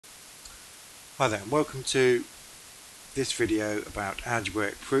Hi there, and welcome to this video about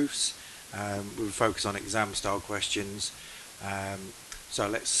algebraic proofs. We'll focus on exam style questions. So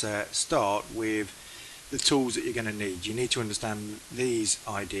let's start with the tools that you're going to need. You need to understand these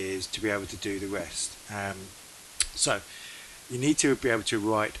ideas to be able to do the rest. So you need to be able to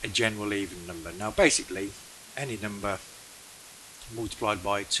write a general even number. Now basically any number multiplied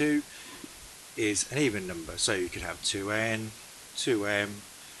by 2 is an even number. So you could have 2n, 2m,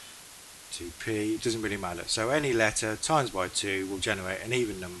 2p, it doesn't really matter. So any letter times by 2 will generate an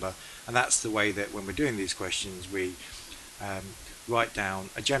even number, and that's the way that when we're doing these questions we write down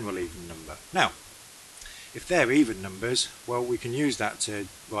a general even number. Now if they're even numbers, well, we can use that to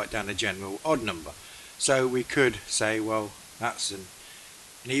write down a general odd number. So we could say, well, that's an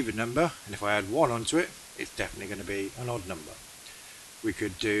even number, and if I add 1 onto it, it's definitely going to be an odd number. We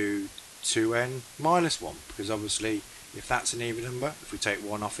could do 2n minus 1, because obviously if that's an even number, if we take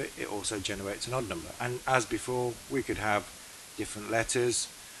 1 off it, it also generates an odd number. And as before, we could have different letters,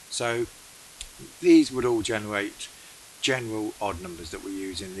 so these would all generate general odd numbers that we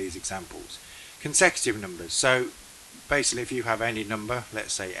use in these examples. Consecutive numbers, so basically if you have any number,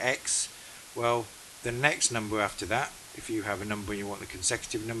 let's say x, well, the next number after that, if you have a number and you want a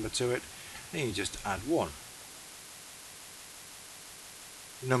consecutive number to it, then you just add 1.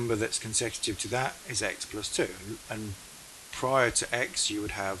 Number that's consecutive to that is x plus 2, and prior to x you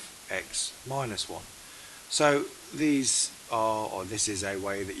would have x minus 1. So these are, or this is a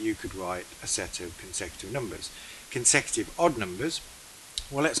way that you could write a set of consecutive numbers. Consecutive odd numbers,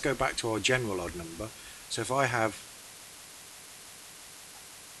 well, let's go back to our general odd number. So if I have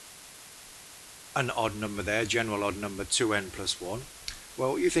an odd number there, general odd number 2n plus 1,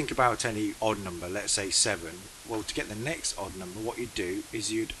 well, you think about any odd number, let's say 7. Well, to get the next odd number, what you'd do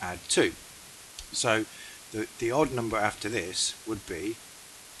is you'd add 2. So the odd number after this would be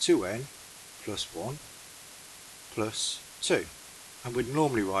 2n plus 1 plus 2. And we'd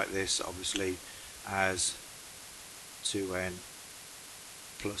normally write this, obviously, as 2n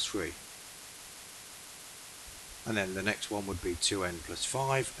plus 3. And then the next one would be 2n plus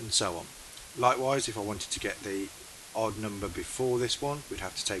 5, and so on. Likewise, if I wanted to get the odd number before this one, we'd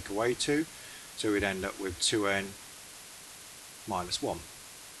have to take away 2, so we'd end up with 2n minus 1.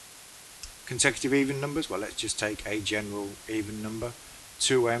 Consecutive even numbers, well, let's just take a general even number.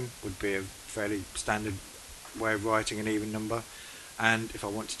 2m would be a fairly standard way of writing an even number, and if I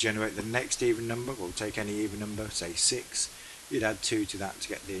want to generate the next even number, we'll take any even number, say 6, you'd add 2 to that to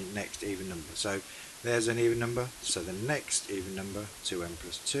get the next even number. So there's an even number, so the next even number, 2m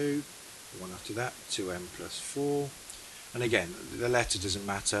plus 2, the one after that, 2m plus 4, and again, the letter doesn't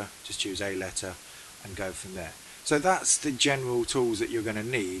matter, just choose a letter and go from there. So that's the general tools that you're going to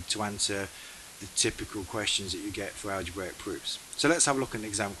need to answer the typical questions that you get for algebraic proofs. So let's have a look at an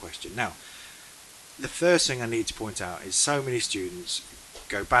exam question. Now, the first thing I need to point out is so many students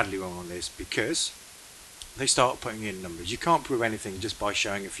go badly wrong on this because they start putting in numbers. You can't prove anything just by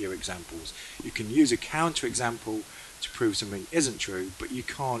showing a few examples. You can use a counter example to prove something isn't true, but you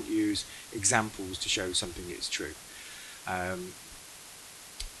can't use examples to show something is true.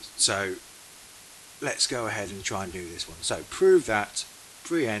 So let's go ahead and try and do this one. So prove that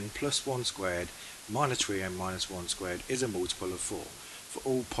 3n plus 1 squared minus 3n minus 1 squared is a multiple of 4 for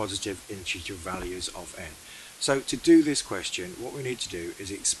all positive integer values of n. So to do this question, what we need to do is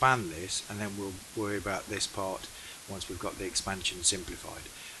expand this, and then we'll worry about this part once we've got the expansion simplified.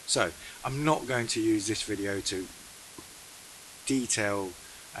 So I'm not going to use this video to detail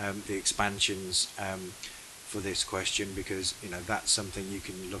the expansions for this question, because that's something you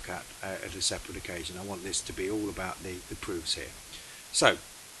can look at a separate occasion. I want this to be all about the proofs here. So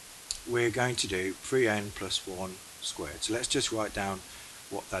we're going to do 3n plus 1 squared. So let's just write down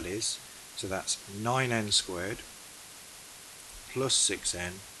what that is. So that's 9n squared plus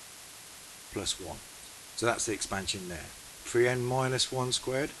 6n plus 1. So that's the expansion there. 3n minus 1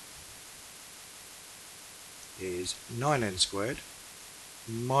 squared is 9n squared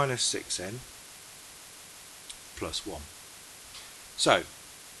minus 6n plus 1. So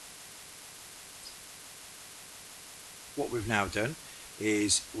what we've now done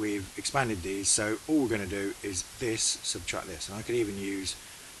is we've expanded these, so all we're going to do is this subtract this, and I could even use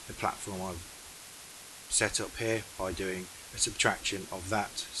the platform I've set up here by doing a subtraction of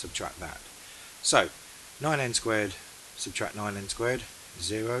that, subtract that. So 9n squared subtract 9n squared,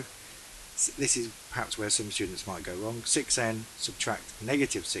 0. This is perhaps where some students might go wrong. 6n subtract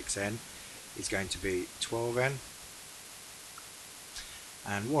negative 6n is going to be 12n,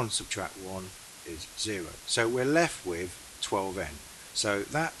 and 1 subtract 1 is 0. So we're left with 12n. So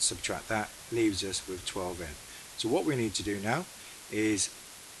that subtract that leaves us with 12n. So what we need to do now is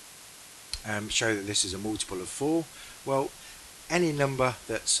show that this is a multiple of 4. Well, any number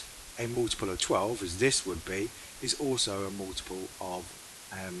that's a multiple of 12, as this would be, is also a multiple of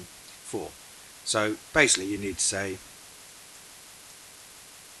 4. So basically you need to say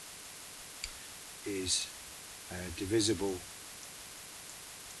is divisible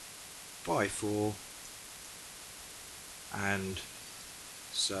by 4, and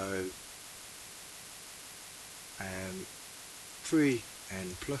so 3n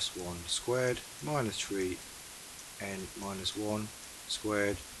plus 1 squared minus 3n minus 1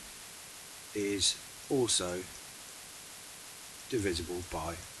 squared is also divisible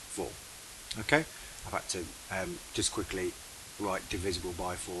by 4. Okay, I've had to just quickly write divisible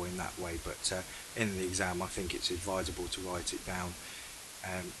by 4 in that way, but in the exam I think it's advisable to write it down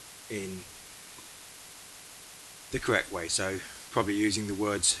in the correct way, so probably using the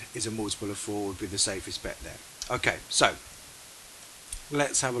words is a multiple of 4 would be the safest bet there. Okay, so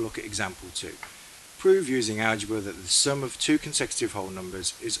let's have a look at example 2. Prove using algebra that the sum of two consecutive whole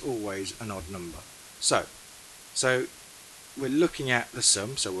numbers is always an odd number. So we're looking at the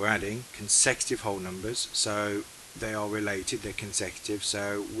sum, so we're adding consecutive whole numbers, so they are related, they're consecutive,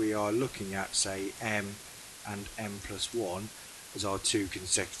 so we are looking at, say, m and m plus 1 as our two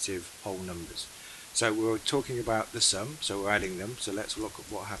consecutive whole numbers. So we're talking about the sum, so we're adding them, so let's look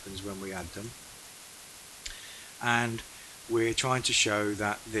at what happens when we add them. And we're trying to show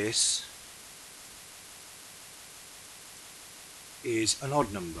that this is an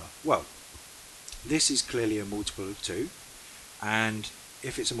odd number. Well, this is clearly a multiple of 2, and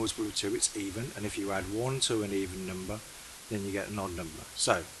if it's a multiple of 2 it's even, and if you add 1 to an even number then you get an odd number.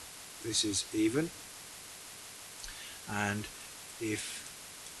 So this is even, and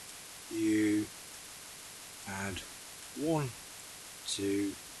if you add 1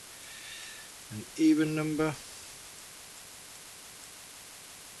 to an even number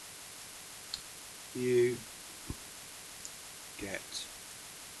you get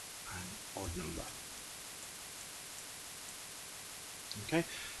an odd number. Okay,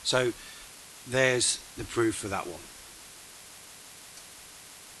 so there's the proof for that one.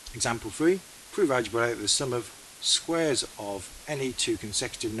 Example 3, prove algebraically that the sum of squares of any two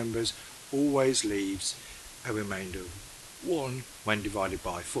consecutive numbers always leaves a remainder of 1 when divided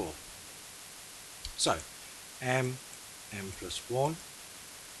by 4. So m plus 1,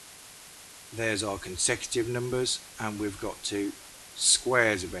 there's our consecutive numbers, and we've got to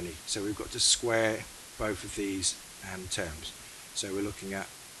squares of any, so we've got to square both of these terms. So we're looking at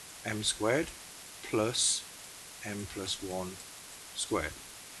m squared plus m plus 1 squared.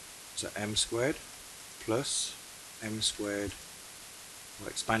 So m squared plus m squared, we're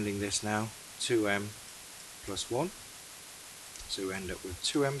expanding this now, 2m plus 1, so we end up with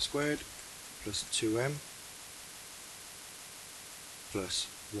 2m squared plus 2m plus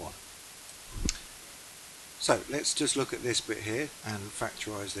 1. So let's just look at this bit here and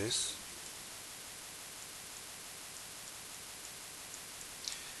factorise this.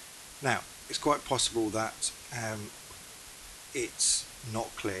 Now, it's quite possible that it's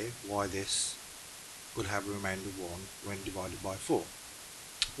not clear why this would have a remainder of 1 when divided by 4.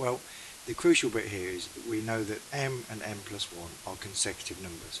 Well, the crucial bit here is that we know that m and m plus 1 are consecutive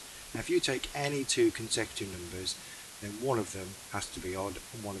numbers. Now, if you take any two consecutive numbers, then one of them has to be odd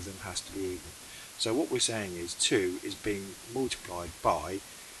and one of them has to be even. So what we're saying is 2 is being multiplied by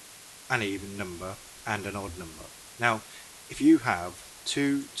an even number and an odd number. Now, if you have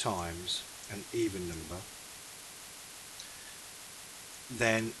 2 times an even number,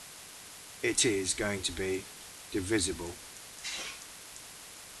 then it is going to be divisible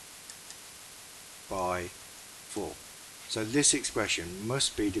by 4. So this expression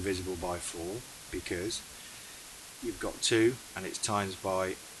must be divisible by 4 because you've got 2 and it's times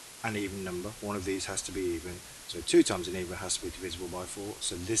by an even number. One of these has to be even, so 2 times an even has to be divisible by 4,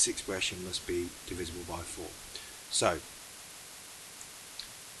 so this expression must be divisible by 4. So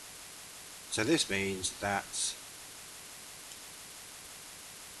this means that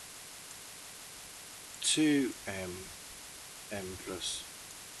 2m m plus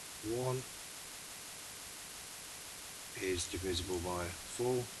 1 is divisible by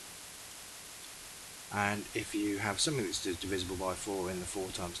 4, and if you have something that's divisible by 4 in the 4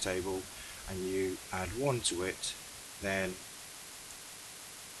 times table and you add 1 to it, then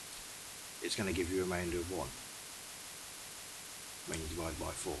it's going to give you a remainder of 1 when you divide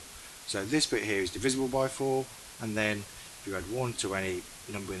by 4. So this bit here is divisible by 4, and then if you add 1 to any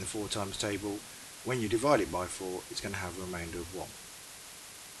number in the 4 times table, when you divide it by 4 it's going to have a remainder of 1.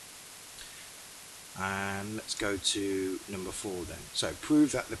 And let's go to number 4 then. So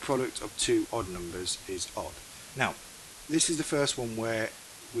prove that the product of two odd numbers is odd. Now this is the first one where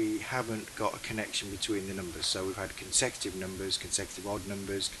we haven't got a connection between the numbers. So we've had consecutive numbers, consecutive odd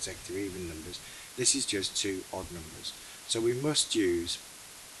numbers, consecutive even numbers. This is just two odd numbers. So we must use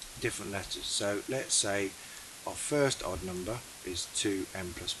different letters. So let's say our first odd number is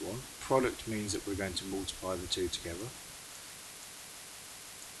 2m plus 1. Product means that we're going to multiply the two together.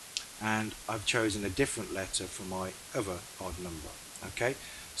 And I've chosen a different letter for my other odd number. Okay,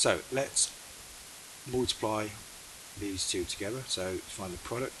 so let's multiply these two together. So find the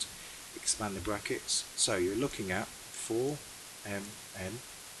product, expand the brackets. So you're looking at 4mn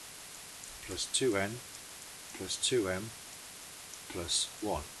plus 2n plus 2m plus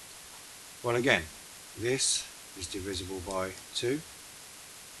 1. Well, again, this is divisible by 2,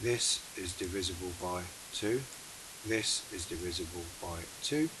 this is divisible by 2, this is divisible by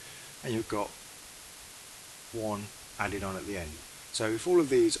 2, and you've got 1 added on at the end. So if all of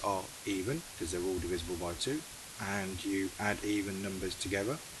these are even, because they're all divisible by 2, and you add even numbers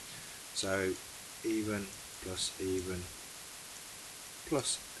together, so even plus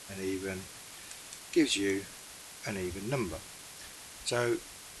an even gives you an even number. So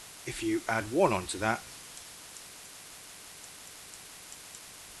if you add 1 onto that,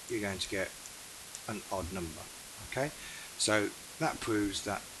 you're going to get an odd number. Okay, so that proves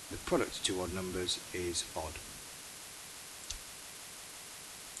that the product of two odd numbers is odd.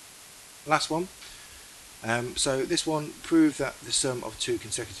 Last one. So this one proved that the sum of two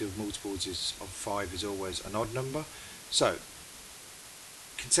consecutive multiples of 5 is always an odd number. So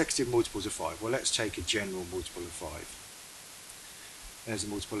consecutive multiples of 5. Well, let's take a general multiple of 5. There's a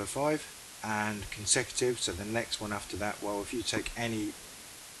multiple of 5, and consecutive, so the next one after that, well, if you take any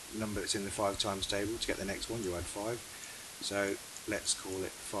number that's in the 5 times table to get the next one, you add 5. So let's call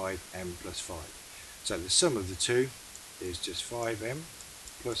it 5m plus 5. So the sum of the two is just 5m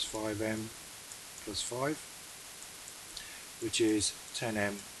plus 5m plus 5, which is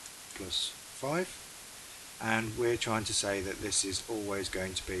 10m plus 5. And we're trying to say that this is always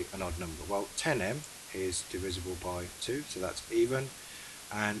going to be an odd number. Well, 10m is divisible by 2, so that's even.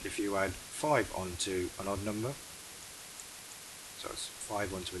 And if you add 5 onto an odd number, so it's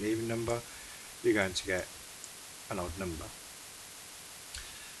 5 onto an even number, you're going to get an odd number.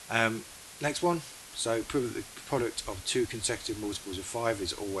 Next one. So prove that the product of two consecutive multiples of 5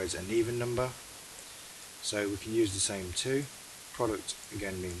 is always an even number. So we can use the same 2. Product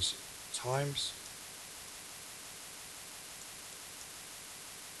again means times.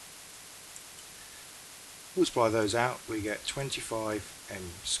 Multiply those out, we get 25m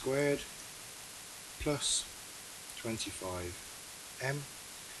squared plus 25m,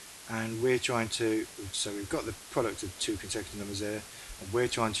 and we're trying to, so we've got the product of two consecutive numbers there, and we're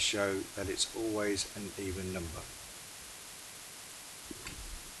trying to show that it's always an even number.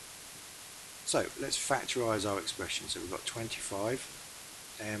 So let's factorise our expression. So we've got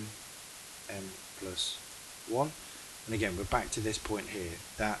 25m plus 1, and again we're back to this point here,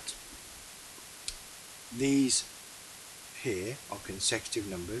 that these here are consecutive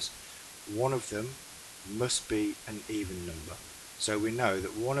numbers. One of them must be an even number. So we know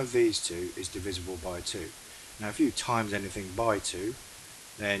that one of these two is divisible by 2. Now if you times anything by 2,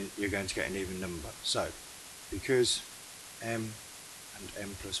 then you're going to get an even number. So because m and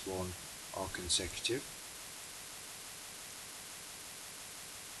m plus 1 are consecutive,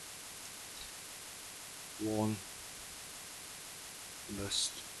 one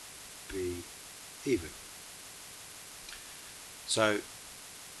must be even. So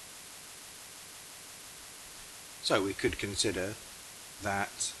we could consider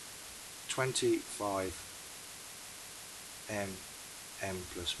that 25m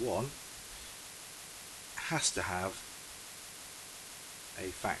plus 1 has to have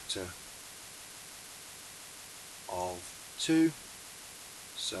a factor of 2,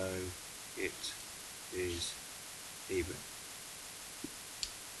 so it is even.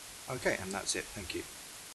 Okay, and that's it. Thank you.